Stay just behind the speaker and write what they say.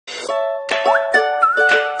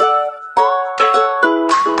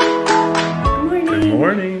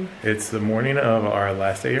morning. It's the morning of our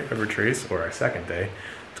last day here at Retreats, or our second day.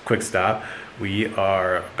 It's a quick stop. We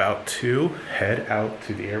are about to head out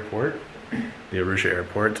to the airport, the Arusha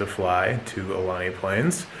airport, to fly to Ehlane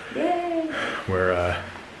Plains. Yay! We're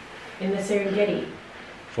in the Serengeti.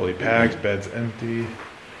 Fully packed, bed's empty.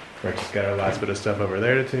 Rex has got our last bit of stuff over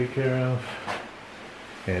there to take care of.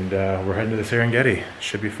 And we're heading to the Serengeti.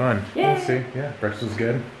 Should be fun. Yay! We'll see. Yeah, breakfast was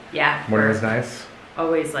good. Yeah. Morning was nice.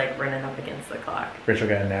 Always like running up against the clock. Rachel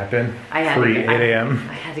got a nap in. I had 8 a.m.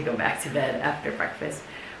 I had to go back to bed after breakfast.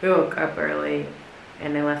 We woke up early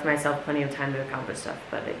and I left myself plenty of time to accomplish stuff,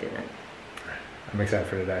 but I didn't. I'm excited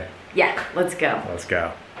for today. Yeah, let's go. Let's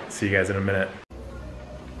go. See you guys in a minute.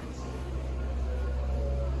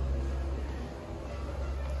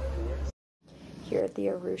 Here at the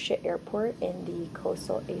Arusha airport in the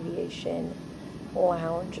Coastal Aviation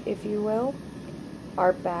lounge, if you will.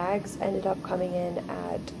 Our bags ended up coming in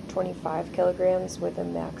at 25 kilograms with a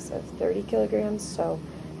max of 30 kilograms, so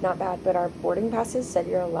not bad, but our boarding passes said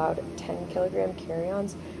you're allowed 10 kilogram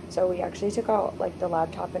carry-ons, so we actually took out like the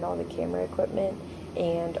laptop and all the camera equipment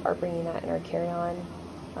and are bringing that in our carry-on,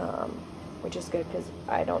 which is good because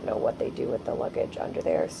I don't know what they do with the luggage under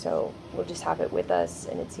there, so we'll just have it with us,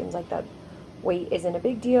 and it seems like that weight isn't a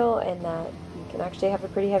big deal and that you can actually have a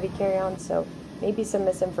pretty heavy carry-on, so maybe some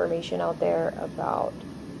misinformation out there about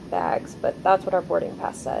bags, but that's what our boarding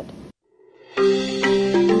pass said.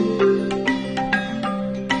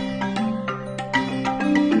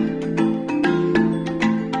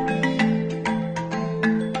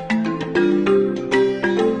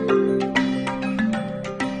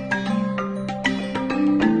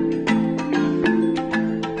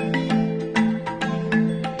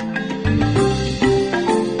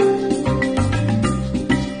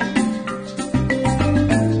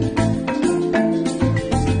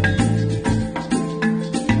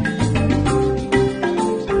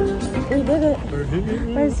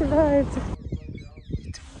 I survived.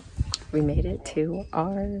 We made it to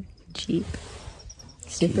our Jeep.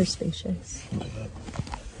 Super spacious.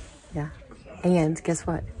 Yeah. And guess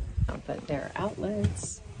what? But there are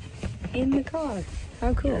outlets in the car.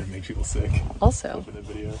 How cool. It makes people sick. Also, Open the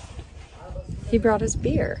video. he brought us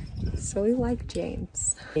beer. So we like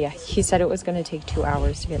James. Yeah, he said it was going to take 2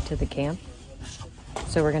 hours to get to the camp.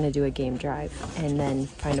 So we're going to do a game drive and then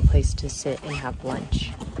find a place to sit and have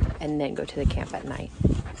lunch and then go to the camp at night.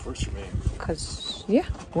 Works for me. Because, yeah,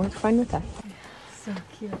 we're fine with that. So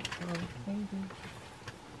cute, little baby.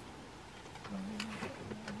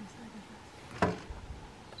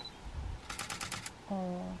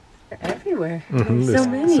 Oh, they're everywhere. So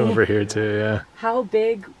many. Some over here too, yeah. How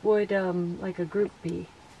big would like a group be?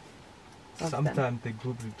 Sometimes the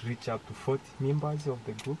group would reach up to 40 members of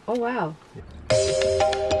the group. Oh, wow.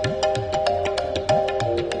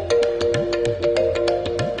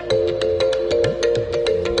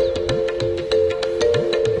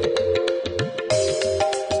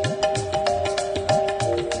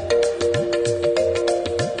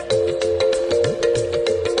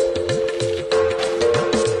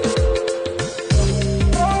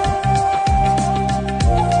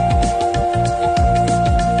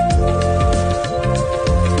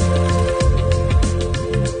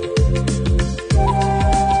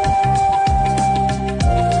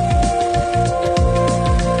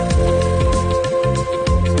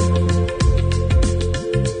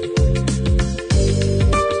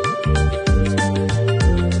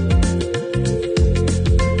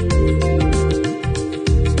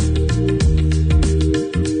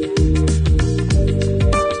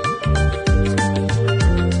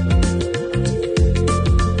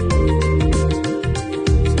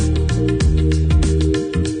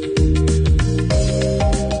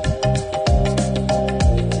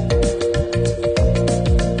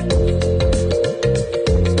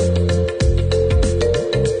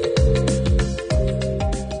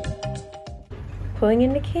 Pulling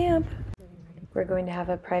into camp. We're going to have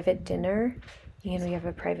a private dinner and we have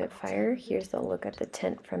a private fire. Here's the look at the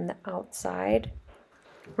tent from the outside.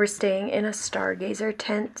 We're staying in a stargazer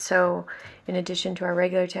tent, so in addition to our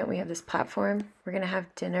regular tent, we have this platform. We're gonna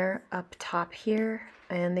have dinner up top here,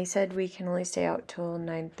 and they said we can only stay out till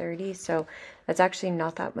 9:30, so that's actually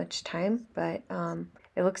not that much time, but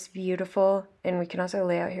it looks beautiful, and we can also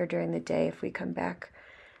lay out here during the day if we come back.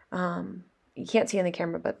 You can't see in the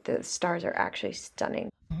camera, but the stars are actually stunning.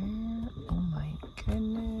 Oh my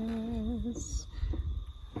goodness.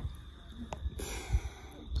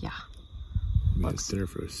 Yeah. It's dinner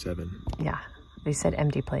for 7. Yeah. They said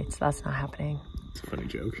empty plates. That's not happening. It's a funny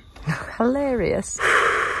joke. Hilarious.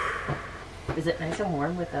 Is it nice and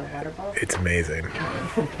warm with the water bottle? It's amazing.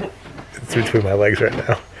 It's between my legs right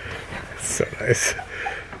now. So nice.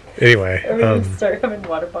 Anyway, Are we gonna start having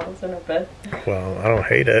water bottles in our bed? well, I don't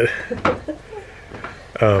hate it.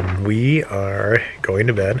 We are going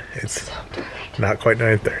to bed. It's not quite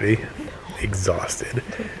 9:30. Exhausted.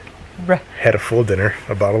 Had a full dinner,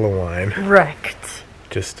 a bottle of wine. Wrecked.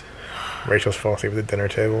 Just Rachel's falling asleep at the dinner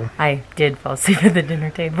table. I did fall asleep at the dinner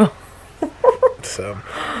table. So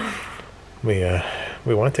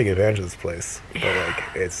we want to take advantage of this place, but like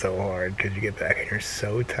it's so hard because you get back and you're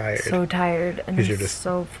so tired. So tired and you're just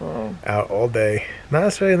so full. Out all day, not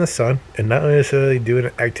necessarily in the sun, and not necessarily doing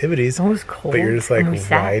activities. It was cold, but you're just like we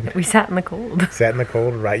sat in the cold. Sat in the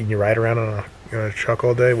cold, right? You ride around on a truck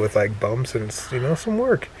all day with like bumps and some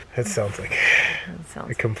work. It sounds like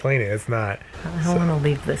complaining. It's not. I don't want to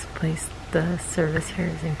leave this place. The service here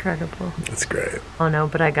is incredible. It's great. Oh no,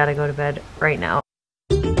 but I gotta go to bed right now.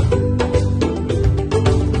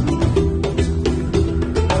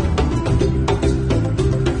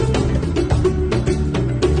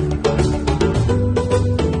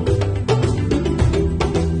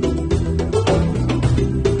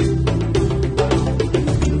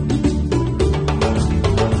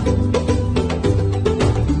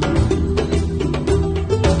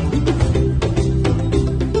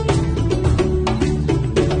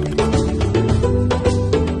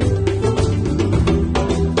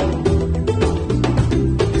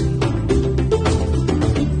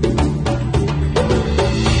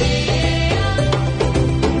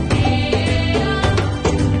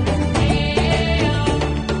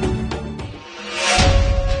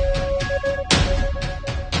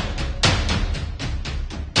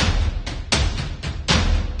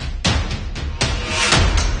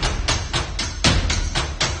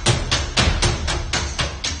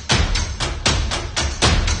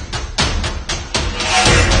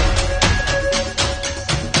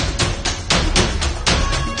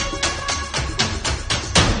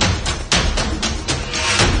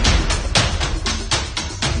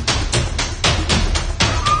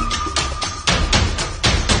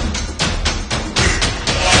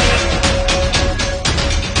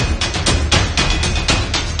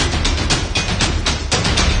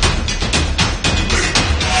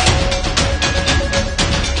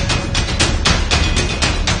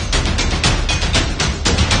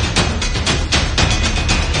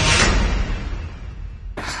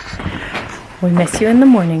 We miss you in the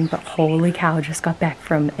morning, but holy cow, just got back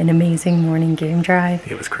from an amazing morning game drive.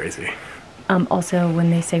 It was crazy. Also,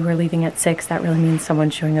 when they say we're leaving at 6, that really means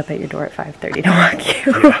someone's showing up at your door at 5:30 to walk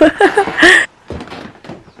you.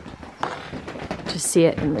 Yeah. Just see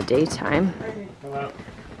it in the daytime. Hello.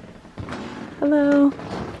 Hello.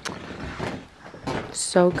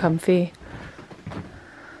 So comfy.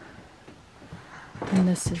 And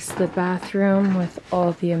this is the bathroom with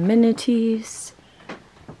all the amenities.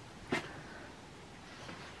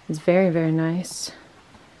 It's very, very nice.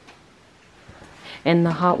 And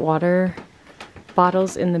the hot water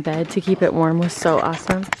bottles in the bed to keep it warm was so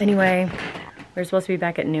awesome. Anyway, we're supposed to be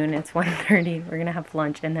back at noon. It's 1:30. We're gonna have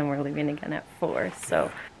lunch and then we're leaving again at 4.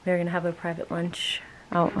 So we're gonna have a private lunch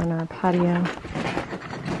out on our patio.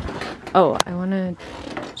 Oh, I wanna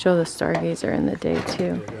show the stargazer in the day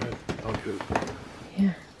too.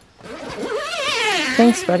 Yeah.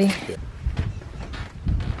 Thanks, buddy.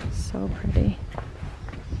 So pretty.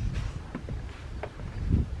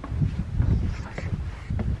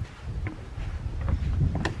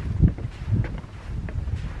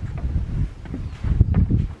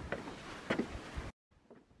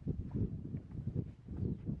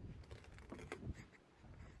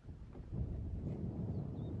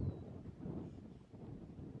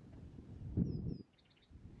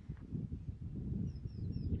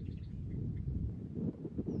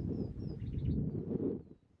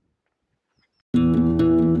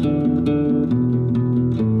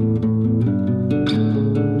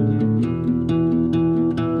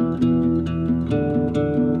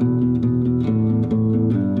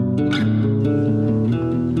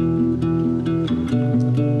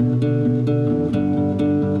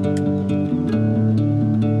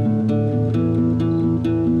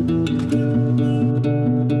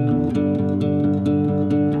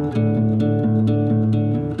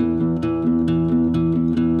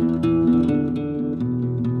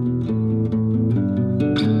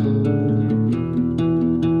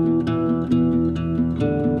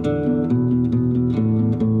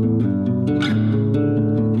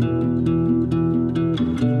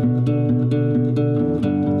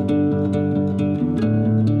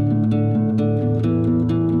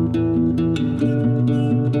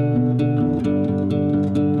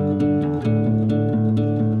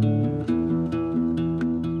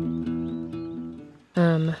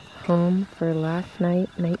 home for last night,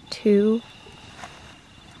 night 2.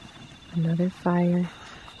 Another fire.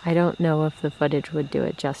 I don't know if the footage would do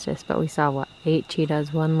it justice, but we saw, what, 8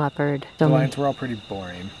 cheetahs, 1 leopard. The lions were all pretty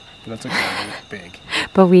boring, but that's okay, they're big.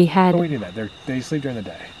 But we had... But we do that, they sleep during the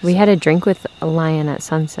day. We had a drink with a lion at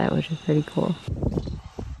sunset, which is pretty cool.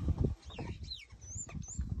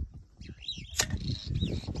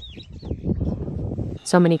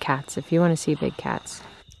 So many cats, if you want to see big cats.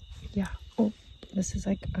 Yeah. Oh, this is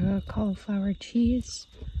like a cauliflower cheese,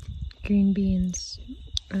 green beans,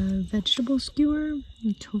 vegetable skewer,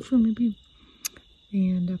 tofu maybe,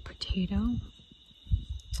 and a potato.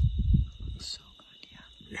 So good, yeah.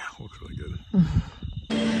 Yeah, looks really good.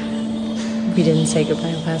 We didn't say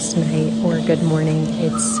goodbye last night or good morning.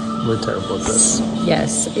 We're terrible at this.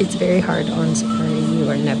 Yes, it's very hard on safari. You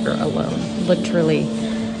are never alone. Literally,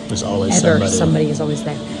 There's always somebody is always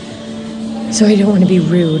there. So I don't want to be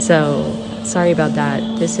rude. So sorry about that.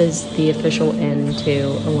 This is the official end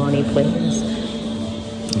to Ehlane Plains.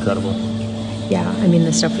 Incredible. Yeah, I mean,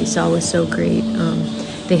 the stuff we saw was so great.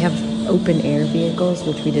 They have open air vehicles,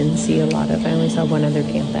 which we didn't see a lot of. I only saw one other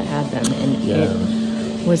camp that had them, and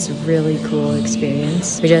it was a really cool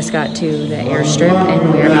experience. We just got to the airstrip,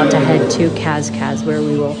 and we're about to head to Kaz, where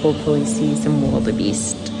we will hopefully see some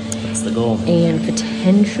wildebeest. That's the goal. And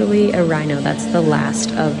potentially a rhino. That's the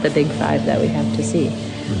last of the big 5 that we have to see,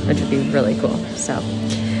 which would be really cool. So,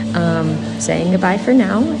 saying goodbye for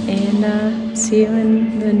now, and see you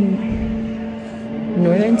in the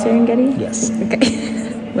northern Serengeti? Yes. Okay.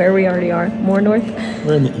 Where we already are. More north?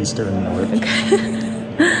 We're in the eastern north.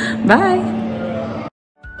 Okay. Bye.